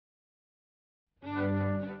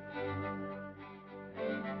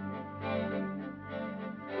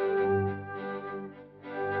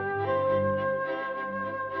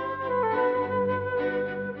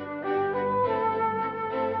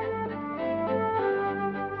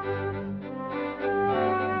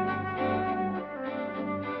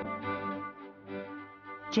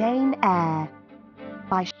Jane Eyre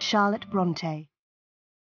by Charlotte Brontë.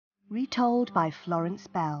 Retold by Florence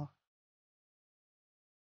Bell.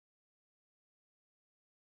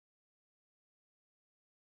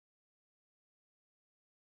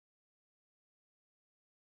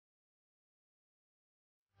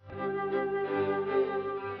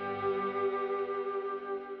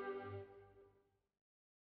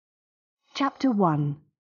 Chapter 1.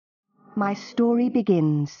 My story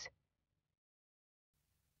begins.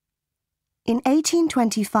 In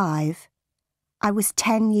 1825, I was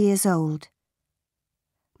 10 years old.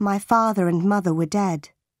 My father and mother were dead.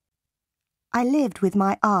 I lived with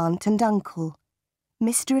my aunt and uncle,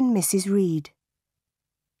 Mr. and Mrs. Reed.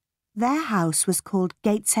 Their house was called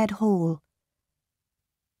Gateshead Hall.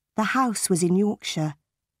 The house was in Yorkshire,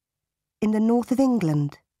 in the north of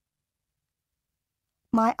England.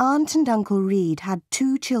 My aunt and Uncle Reed had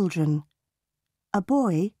 2 children, a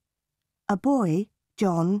boy,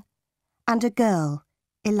 John, and a girl,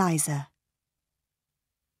 Eliza.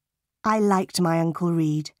 I liked my Uncle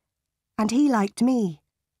Reed, and he liked me.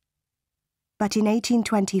 But in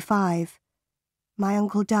 1825, my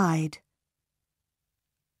uncle died.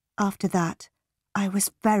 After that, I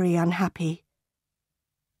was very unhappy.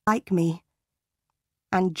 Like me,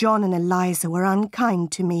 and John and Eliza were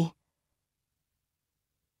unkind to me.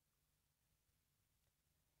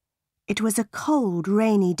 It was a cold,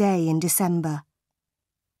 rainy day in December.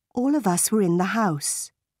 All of us were in the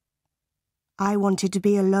house. I wanted to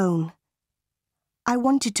be alone. I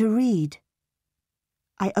wanted to read.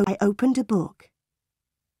 I opened a book.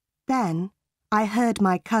 Then I heard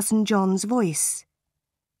my cousin John's voice.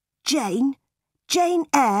 "Jane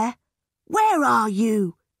Eyre, where are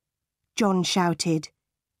you?" John shouted.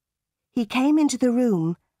 He came into the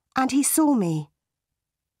room and he saw me.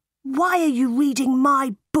 "Why are you reading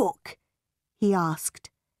my book?" he asked.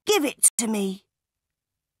 "Give it to me."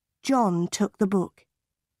 John took the book.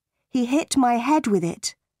 He hit my head with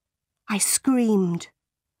it. I screamed.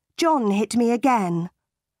 John hit me again.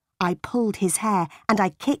 I pulled his hair and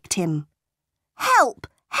I kicked him. "Help!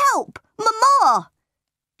 Help! Mama!"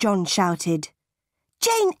 John shouted.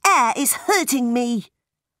 "Jane Eyre is hurting me."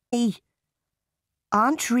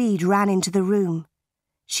 Aunt Reed ran into the room.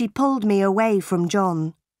 She pulled me away from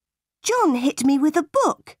John. "John hit me with a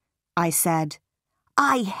book," I said.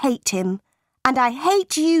 "I hate him, and I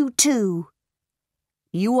hate you too."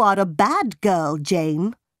 "You are a bad girl,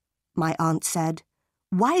 Jane," my aunt said.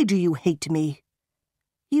 "Why do you hate me?"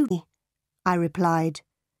 "You," I replied.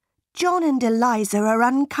 "John and Eliza are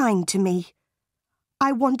unkind to me.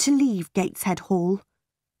 I want to leave Gateshead Hall."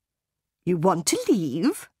 "You want to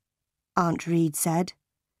leave?" Aunt Reed said.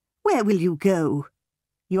 "Where will you go?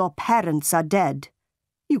 Your parents are dead.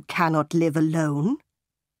 You cannot live alone."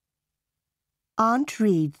 Aunt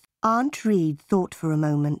Reed thought for a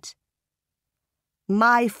moment.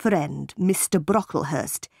 "My friend, Mr.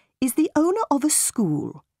 Brocklehurst, is the owner of a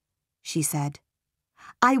school," she said.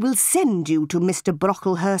 "I will send you to Mr.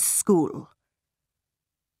 Brocklehurst's school."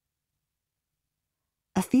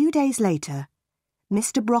 A few days later,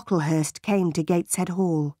 Mr. Brocklehurst came to Gateshead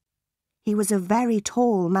Hall. He was a very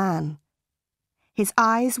tall man. His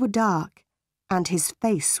eyes were dark, and his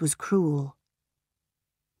face was cruel.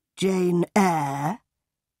 "Jane Eyre,"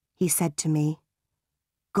 he said to me,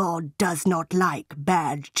 "God does not like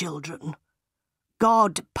bad children.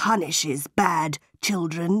 God punishes bad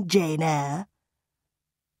children, Jane Eyre."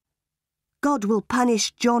 "God will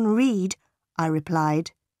punish John Reed," I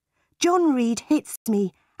replied. "John Reed hits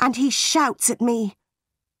me and he shouts at me."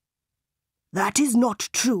 "That is not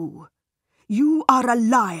true. You are a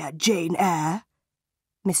liar, Jane Eyre,"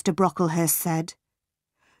 Mr. Brocklehurst said.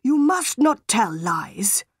 "You must not tell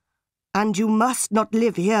lies, and you must not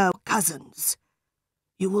live here with cousins.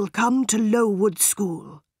 You will come to Lowood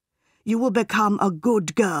School. You will become a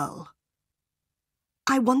good girl."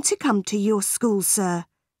 "I want to come to your school, sir,"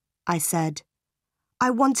 I said. "I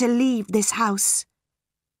want to leave this house."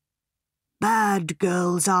 "Bad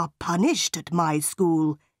girls are punished at my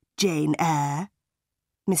school, Jane Eyre,"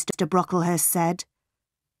 Mr. Brocklehurst said.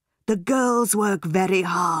 "The girls work very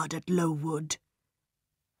hard at Lowood."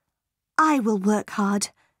 "I will work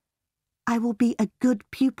hard. I will be a good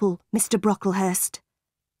pupil, Mr. Brocklehurst,"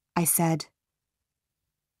 I said.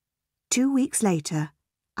 2 weeks later,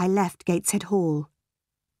 I left Gateshead Hall.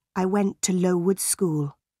 I went to Lowood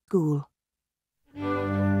School.